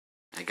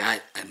I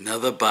got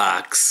another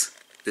box,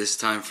 this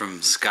time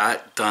from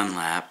Scott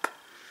Dunlap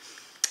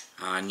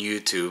on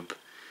YouTube.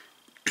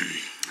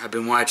 I've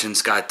been watching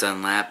Scott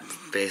Dunlap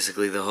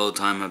basically the whole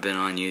time I've been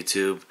on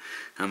YouTube.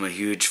 I'm a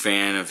huge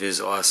fan of his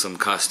awesome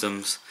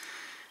customs.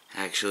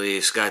 Actually,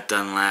 Scott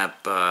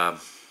Dunlap,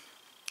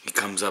 he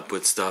comes up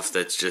with stuff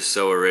that's just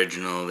so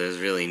original. There's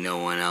really no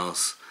one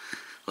else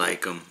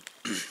like him.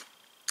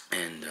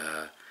 And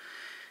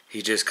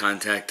he just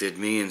contacted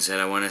me and said,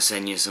 I want to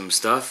send you some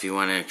stuff. You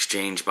want to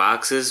exchange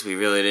boxes? We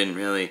really didn't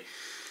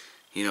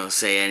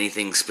say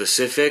anything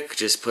specific.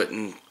 Just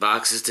putting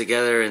boxes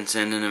together and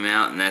sending them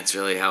out, and that's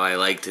really how I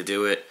like to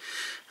do it.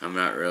 I'm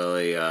not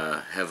really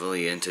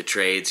heavily into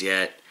trades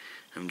yet.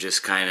 I'm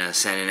just kind of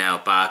sending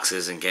out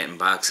boxes and getting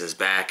boxes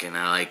back, and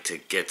I like to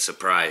get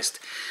surprised.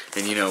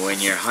 And when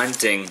you're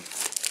hunting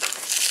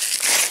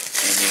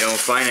and you don't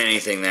find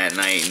anything that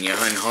night and you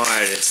hunt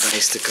hard, it's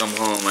nice to come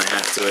home, I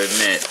have to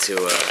admit, to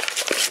a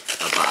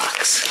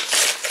box.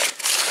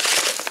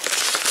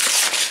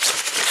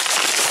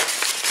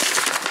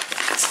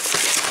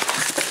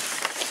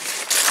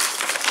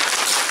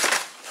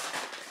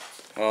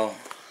 Well,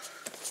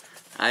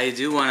 I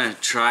do want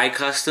to try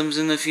customs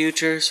in the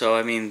future,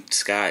 so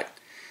Scott,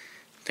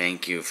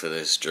 thank you for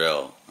this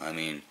drill.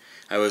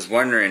 I was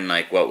wondering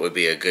what would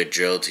be a good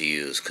drill to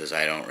use, because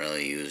I don't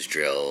really use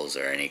drills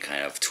or any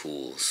kind of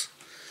tools.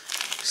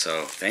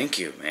 So thank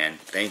you, man.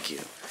 Thank you.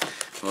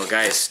 Well,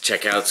 guys,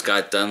 check out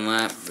Scott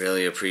Dunlap.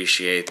 Really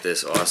appreciate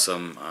this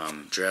awesome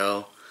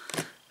drill.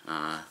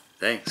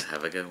 Thanks.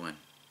 Have a good one.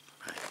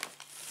 Bye.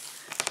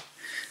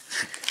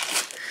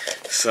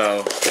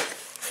 So,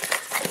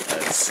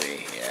 let's see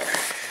here.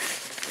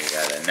 We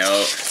got a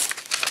note.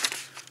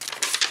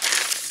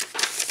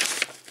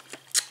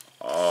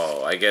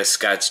 Oh, I guess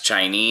Scott's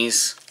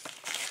Chinese.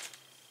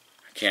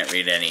 I can't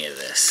read any of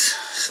this,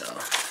 so.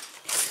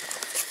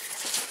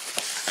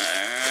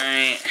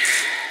 Alright.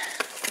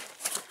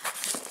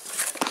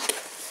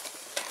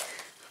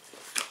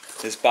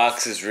 This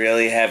box is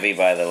really heavy,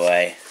 by the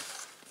way.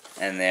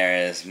 And there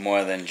is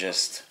more than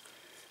just...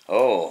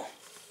 Oh,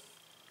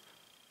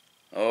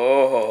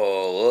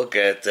 look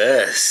at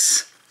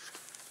this.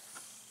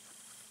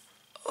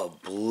 A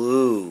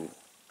blue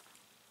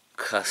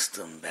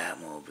custom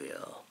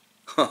Batmobile.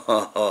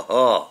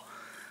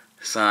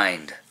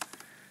 Signed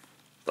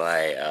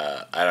by,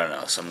 I don't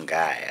know, some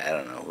guy. I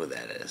don't know who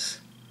that is.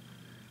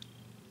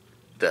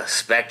 The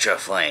Spectra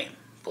Flame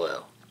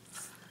Blue.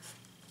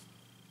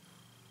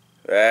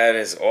 That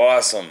is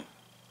awesome.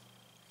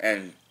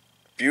 And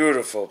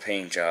beautiful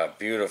paint job.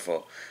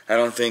 Beautiful. I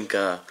don't think,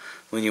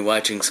 when you're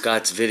watching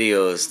Scott's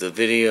videos, the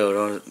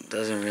video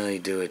doesn't really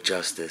do it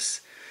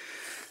justice.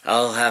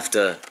 I'll have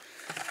to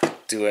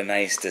do a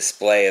nice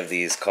display of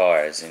these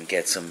cars and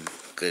get some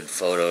good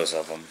photos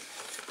of them.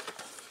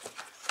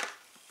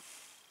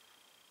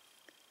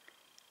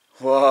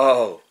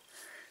 Whoa,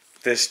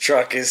 this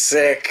truck is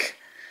sick.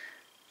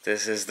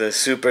 This is the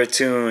super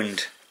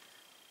tuned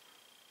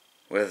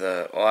with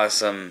an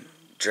awesome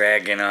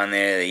dragon on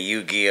there, the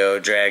Yu-Gi-Oh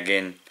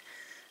dragon.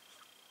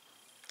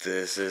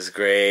 This is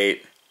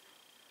great.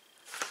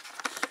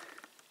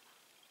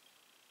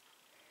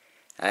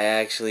 I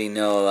actually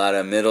know a lot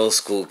of middle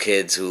school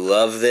kids who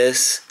love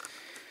this.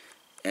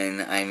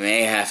 And I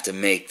may have to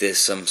make this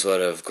some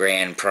sort of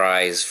grand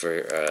prize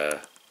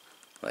for,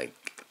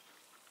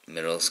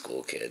 middle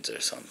school kids or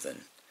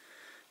something.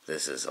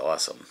 This is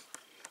awesome.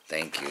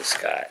 Thank you,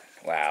 Scott.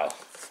 Wow.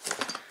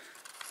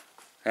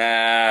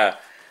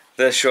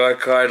 The short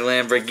card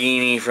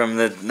Lamborghini from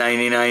the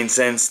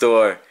 99-cent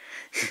store.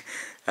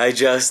 I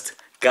just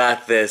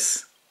got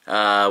this,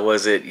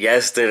 was it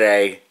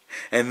yesterday?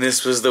 And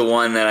this was the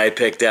one that I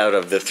picked out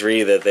of the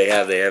three that they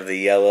have. They have the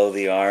yellow,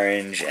 the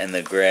orange, and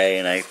the gray,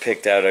 and I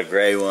picked out a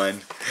gray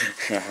one.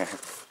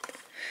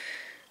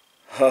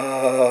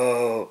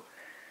 Oh,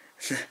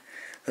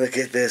 look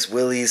at this,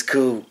 Willie's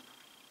Coupe.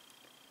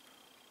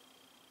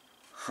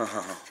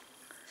 Oh,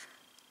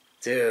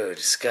 dude,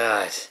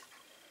 Scott,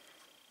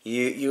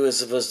 you were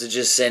supposed to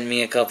just send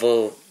me a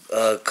couple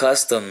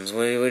customs.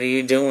 What are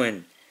you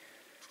doing?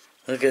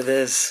 Look at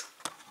this.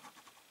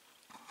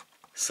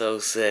 So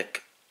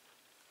sick.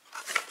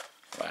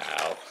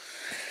 Wow.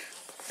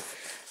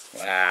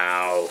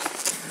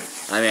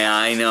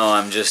 I know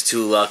I'm just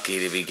too lucky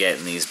to be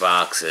getting these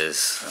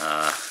boxes.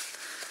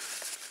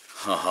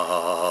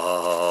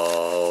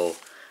 Oh,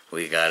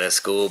 we got a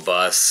school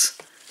bus.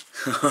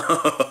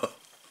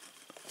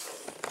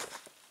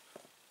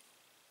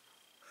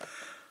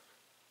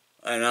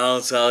 And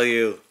I'll tell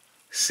you,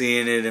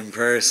 seeing it in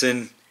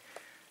person,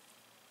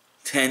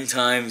 10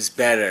 times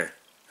better.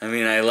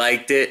 I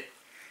liked it,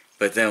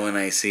 but then when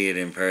I see it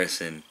in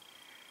person,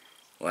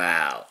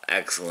 wow,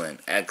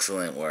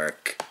 excellent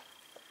work.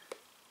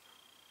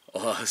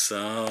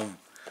 Awesome.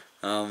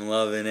 I'm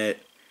loving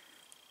it.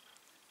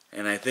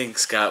 And I think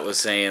Scott was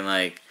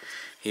saying,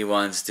 he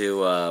wants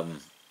to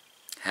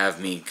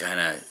have me kind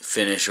of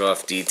finish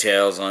off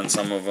details on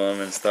some of them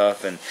and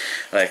stuff, and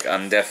like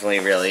I'm definitely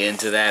really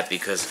into that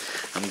because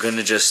I'm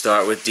gonna just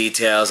start with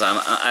details. I'm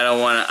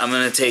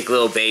gonna take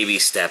little baby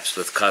steps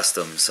with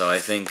customs, so I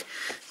think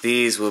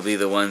these will be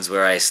the ones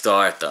where I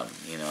start them,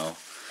 you know.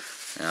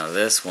 Now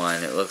this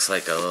one, it looks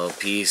like a little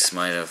piece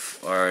might have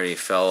already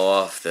fell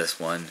off this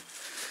one,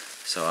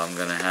 so I'm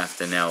gonna have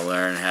to now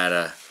learn how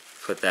to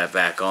put that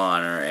back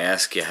on, or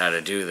ask you how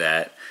to do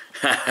that.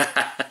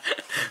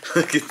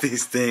 Look at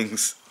these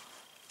things.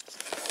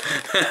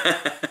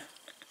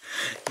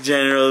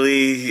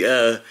 Generally,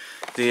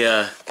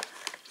 the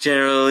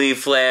General Lee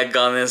flag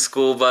on this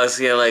school bus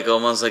here, like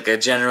almost like a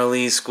General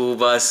Lee school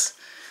bus.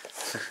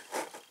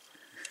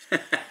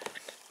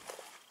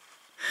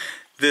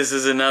 This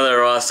is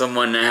another awesome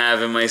one to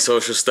have in my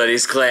social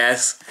studies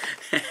class.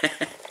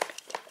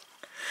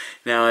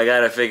 Now I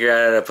gotta figure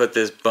out how to put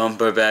this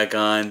bumper back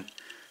on.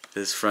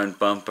 This front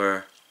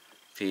bumper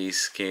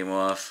piece came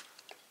off.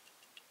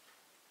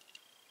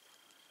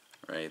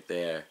 Right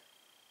there.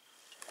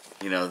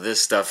 You know,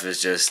 this stuff is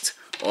just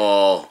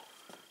all,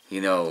 you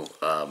know,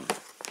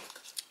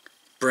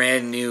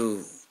 brand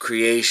new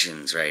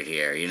creations right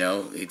here, you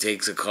know. He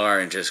takes a car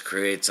and just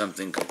creates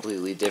something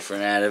completely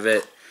different out of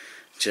it.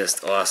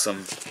 Just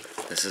awesome.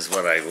 This is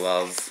what I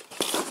love.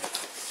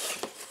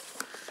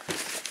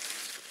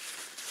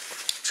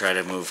 Try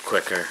to move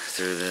quicker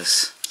through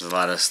this. There's a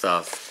lot of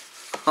stuff.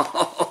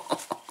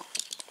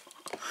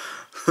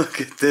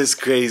 Look at this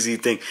crazy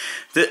thing.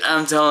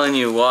 I'm telling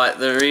you what,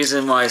 the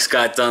reason why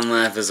Scott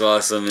Dunlap is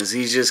awesome is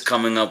he's just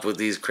coming up with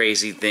these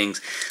crazy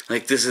things.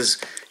 Like this is,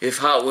 if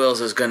Hot Wheels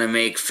is gonna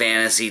make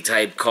fantasy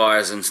type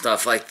cars and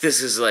stuff, like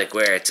this is like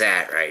where it's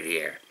at right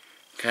here.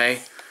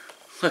 Okay?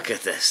 Look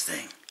at this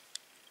thing.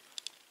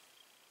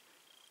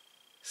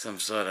 Some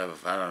sort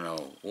of, I don't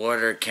know,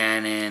 water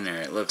cannon, or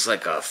it looks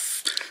like a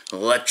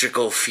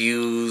electrical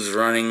fuse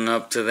running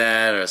up to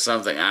that or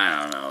something.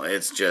 I don't know.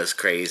 It's just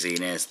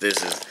craziness.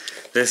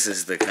 This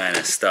is the kind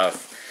of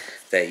stuff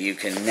that you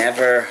can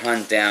never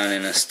hunt down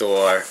in a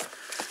store.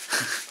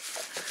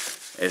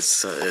 It's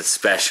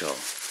special.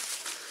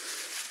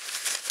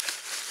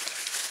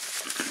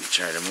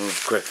 Try to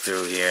move quick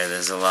through here.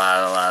 There's a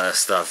lot of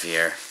stuff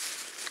here.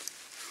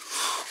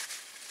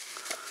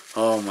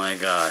 Oh my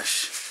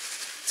gosh.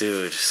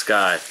 Dude,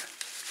 Scott.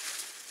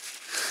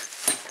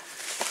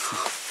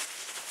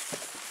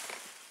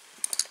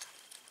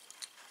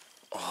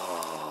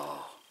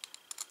 Oh.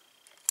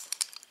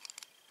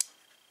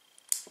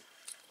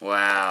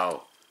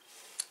 Wow.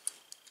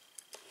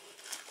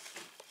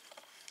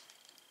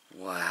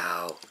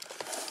 Wow.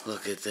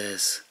 Look at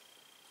this.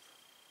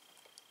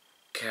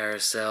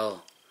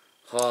 Carousel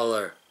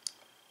hauler.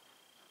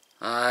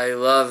 I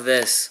love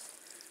this.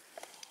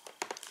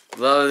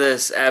 Love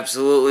this.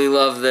 Absolutely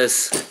love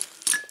this.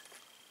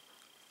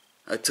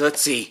 A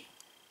Tootsie.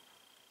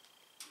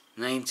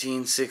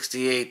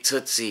 1968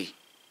 Tootsie.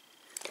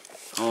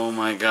 Oh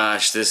my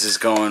gosh, this is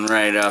going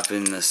right up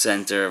in the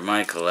center of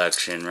my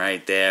collection,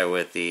 right there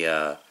with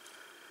the,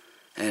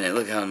 and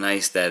look how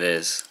nice that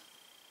is.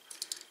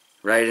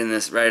 Right in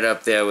this, right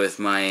up there with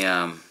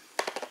my,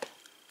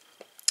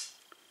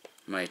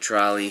 my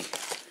trolley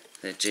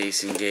that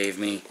Jason gave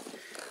me.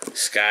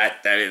 Scott,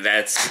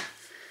 that's,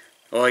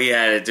 all you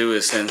had to do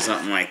is send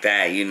something like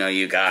that. You know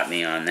you got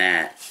me on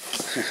that.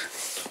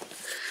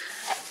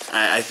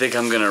 I think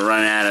I'm going to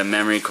run out of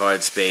memory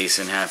card space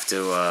and have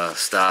to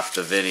stop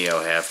the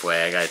video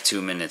halfway. I got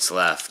 2 minutes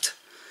left.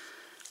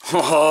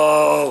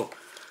 Oh,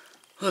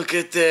 look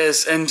at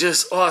this. And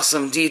just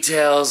awesome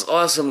details,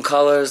 awesome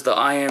colors. The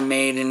Iron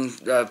Maiden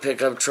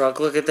pickup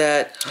truck. Look at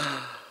that.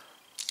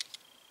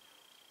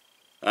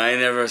 I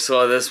never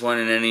saw this one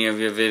in any of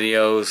your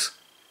videos.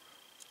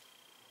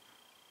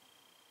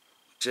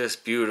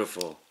 Just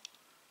beautiful.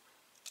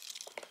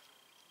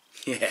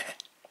 Yeah.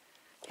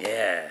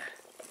 Yeah.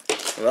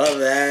 Love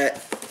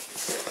that.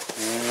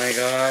 Oh my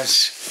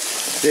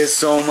gosh. There's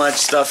so much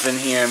stuff in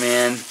here,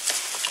 man.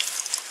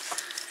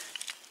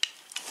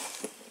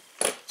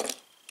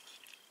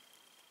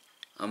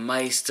 A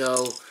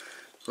Maisto.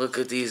 Look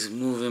at these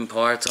moving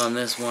parts on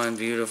this one.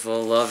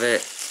 Beautiful. Love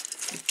it.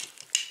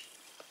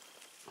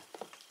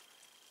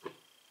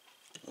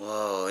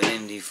 Whoa, an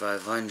Indy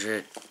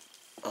 500.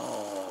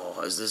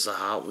 Oh, is this a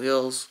Hot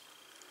Wheels?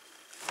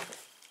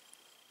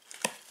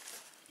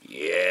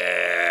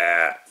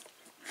 Yeah.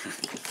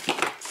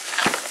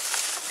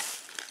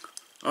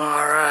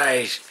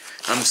 Alright.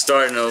 I'm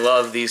starting to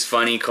love these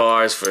funny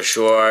cars for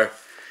sure.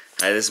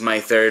 This is my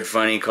third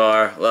funny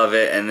car. Love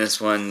it. And this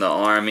one, the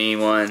Army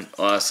one.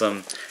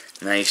 Awesome.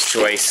 Nice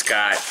choice,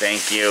 Scott.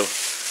 Thank you.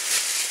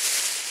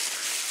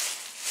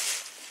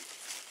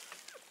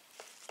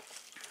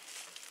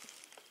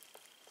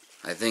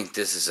 I think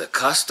this is a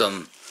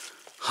custom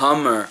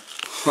Hummer.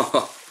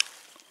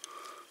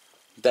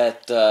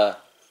 That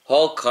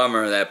Hulk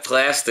Hummer, that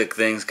plastic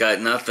thing's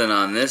got nothing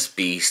on this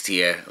beast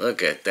here.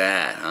 Look at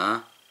that,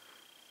 huh?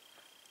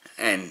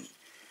 And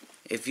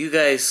if you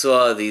guys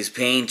saw these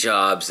paint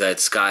jobs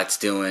that Scott's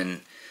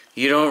doing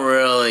you don't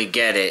really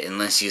get it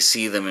unless you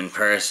see them in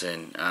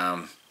person.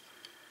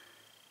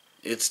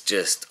 It's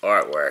just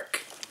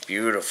artwork.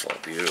 Beautiful,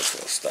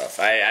 beautiful stuff.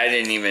 I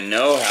didn't even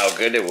know how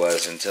good it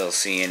was until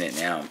seeing it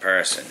now in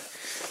person.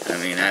 I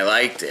mean, I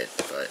liked it,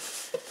 but...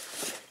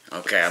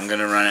 Okay, I'm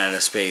gonna run out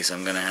of space.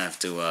 I'm gonna have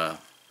to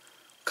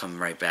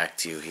come right back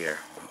to you here.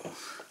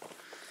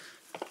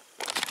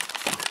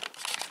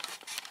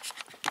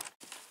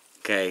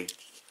 Okay,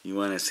 you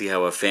want to see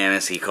how a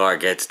fantasy car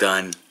gets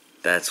done?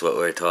 That's what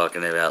we're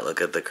talking about. Look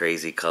at the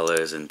crazy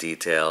colors and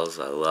details.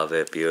 I love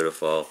it.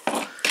 Beautiful.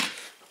 This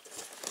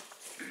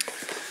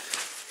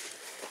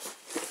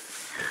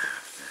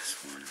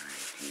one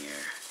right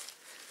here.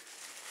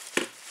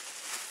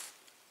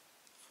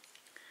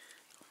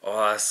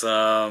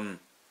 Awesome.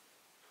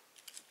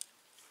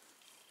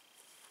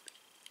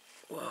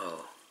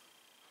 Whoa.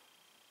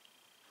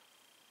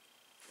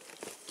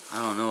 I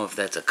don't know if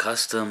that's a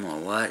custom or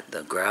what.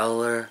 The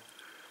Growler.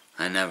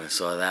 I never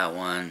saw that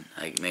one.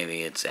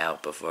 Maybe it's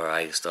out before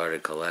I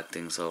started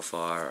collecting so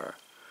far. Or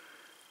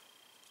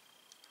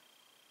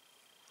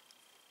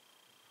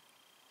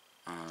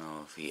I don't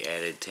know if he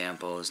added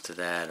tampos to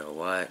that or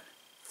what.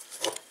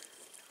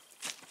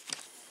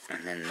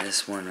 And then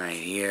this one right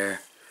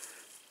here.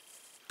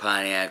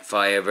 Pontiac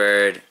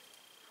Firebird.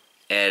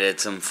 Added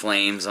some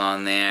flames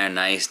on there.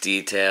 Nice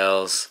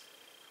details.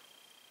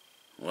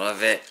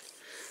 Love it.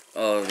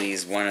 All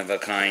these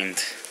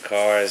one-of-a-kind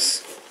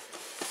cars.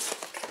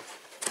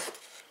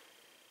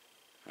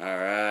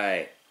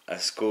 Alright. A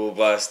school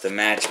bus. The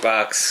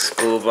Matchbox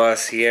school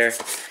bus here.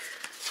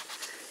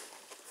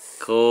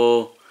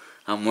 Cool.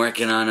 I'm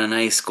working on a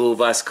nice school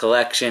bus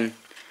collection.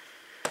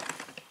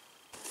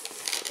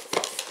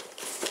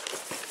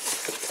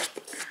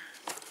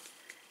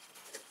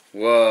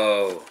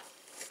 Whoa.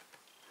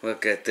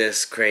 Look at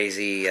this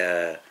crazy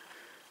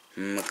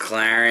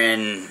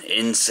McLaren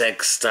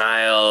insect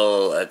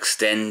style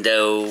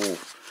extendo.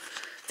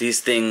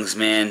 These things,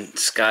 man,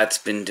 Scott's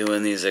been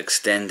doing these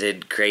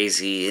extended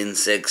crazy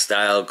insect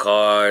style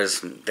cars.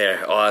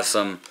 They're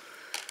awesome.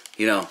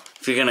 You know,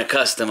 if you're gonna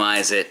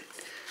customize it,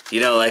 you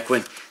know, like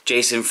when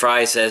Jason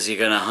Fry says you're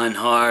gonna hunt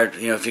hard,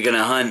 you know, if you're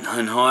gonna hunt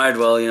hard,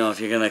 well, you know, if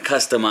you're gonna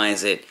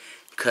customize it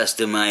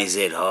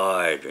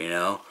hard, you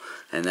know?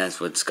 And that's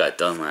what Scott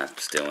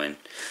Dunlap's doing.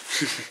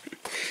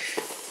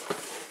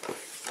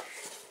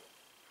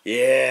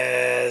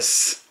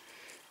 Yes!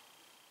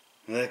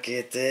 Look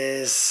at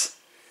this.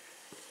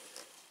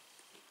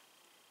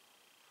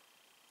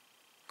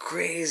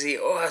 Crazy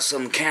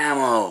awesome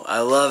camo.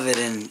 I love it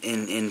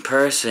in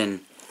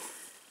person.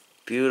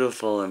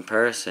 Beautiful in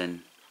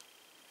person.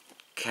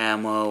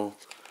 Camo.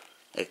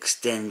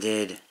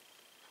 Extended.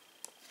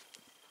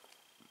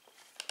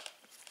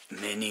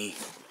 Mini.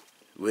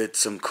 With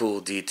some cool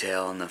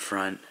detail on the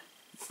front.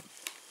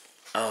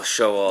 I'll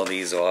show all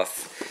these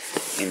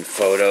off in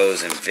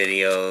photos and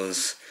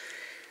videos.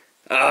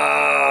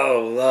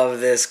 Oh, love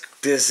this.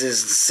 This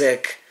is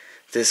sick.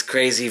 This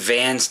crazy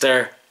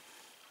Vanster.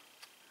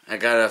 I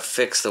gotta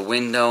fix the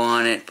window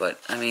on it, but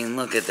I mean,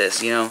 look at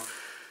this. You know,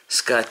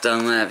 Scott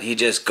Dunlap, he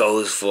just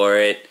goes for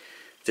it.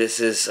 This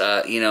is,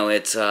 you know,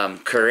 it's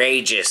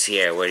courageous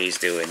here, what he's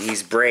doing.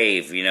 He's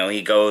brave, you know,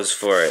 he goes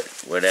for it,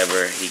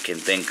 whatever he can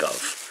think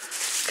of.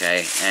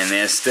 Okay, and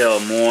there's still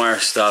more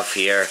stuff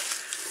here.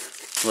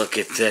 Look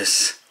at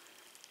this.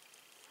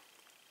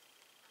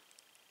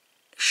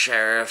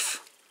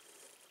 Sheriff.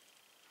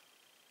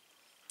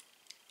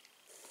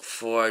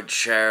 Ford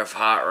Sheriff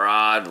Hot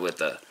Rod with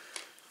the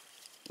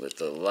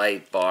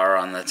light bar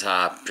on the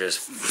top.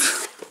 Just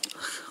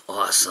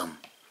awesome.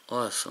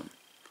 Awesome.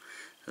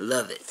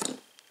 Love it.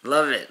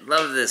 Love it.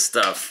 Love this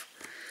stuff.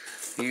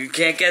 You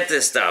can't get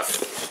this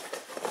stuff.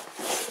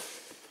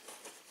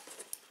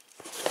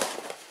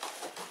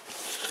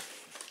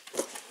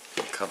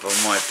 Couple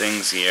more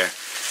things here.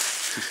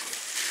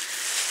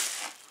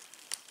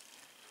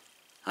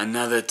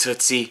 Another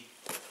Tootsie.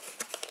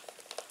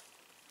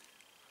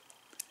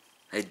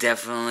 I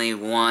definitely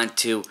want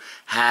to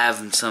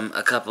have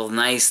a couple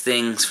nice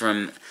things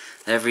from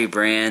every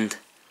brand.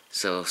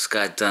 So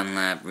Scott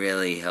Dunlap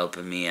really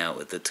helping me out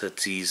with the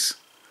Tootsies.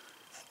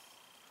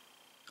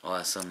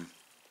 Awesome.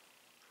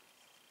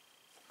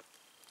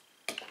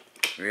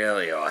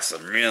 Really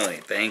awesome. Really.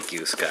 Thank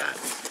you, Scott.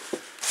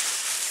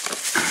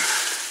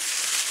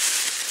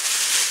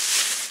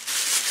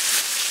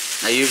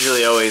 I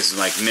usually always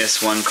like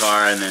miss one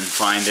car and then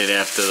find it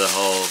after the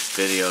whole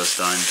video's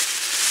done.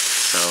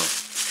 So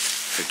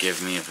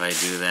forgive me if I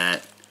do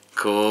that.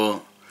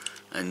 Cool.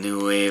 A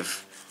New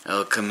Wave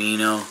El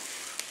Camino.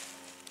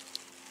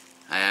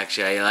 I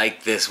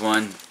like this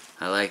one.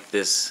 I like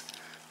this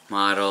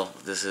model.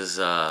 This is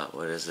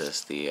what is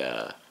this?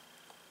 A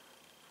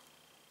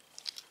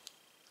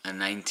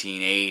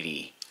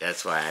 1980.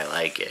 That's why I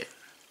like it.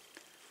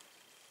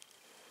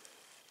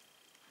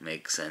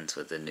 Makes sense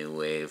with the New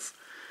Wave.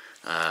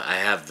 I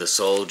have the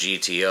Soul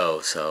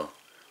GTO, so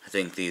I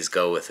think these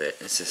go with it.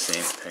 It's the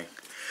same thing.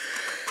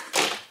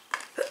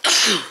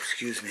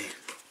 Excuse me.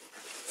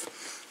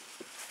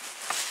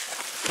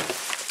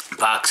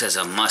 Box has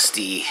a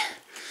musty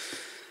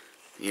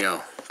you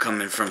know,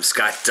 coming from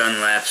Scott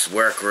Dunlap's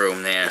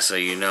workroom there, so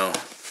you know,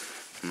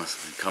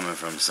 must be coming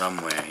from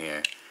somewhere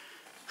here.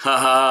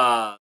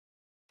 Haha.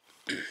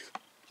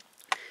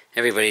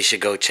 Everybody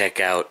should go check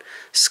out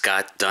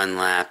Scott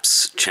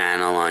Dunlap's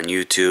channel on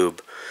YouTube.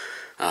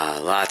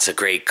 Lots of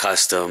great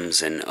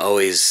customs, and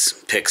always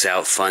picks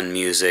out fun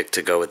music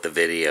to go with the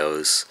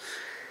videos.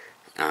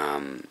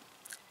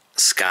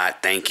 Scott,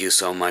 thank you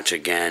so much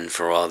again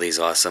for all these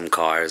awesome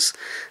cars.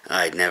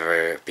 I'd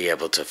never be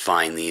able to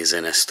find these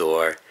in a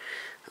store.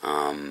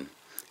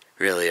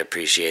 Really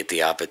appreciate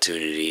the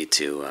opportunity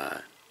to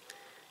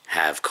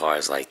have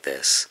cars like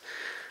this.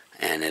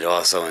 And it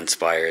also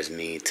inspires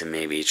me to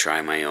maybe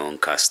try my own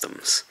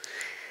customs.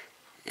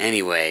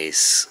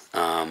 Anyways,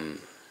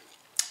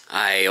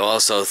 I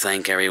also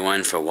thank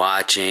everyone for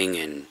watching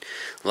and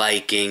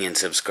liking and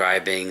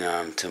subscribing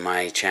to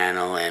my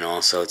channel and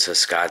also to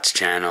Scott's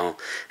channel.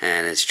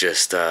 And it's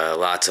just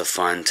lots of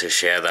fun to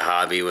share the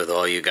hobby with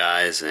all you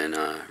guys, and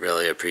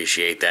really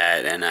appreciate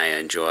that. And I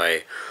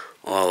enjoy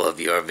all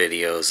of your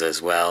videos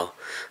as well.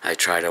 I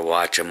try to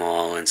watch them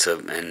all and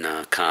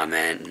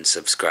comment and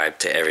subscribe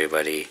to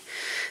everybody.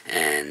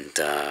 And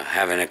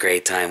having a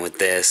great time with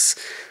this.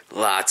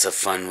 Lots of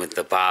fun with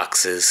the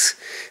boxes.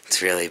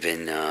 It's really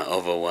been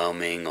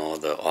overwhelming, all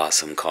the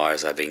awesome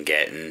cars I've been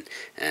getting,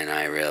 and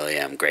I really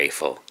am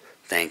grateful.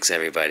 Thanks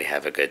everybody,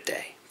 have a good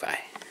day.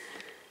 Bye.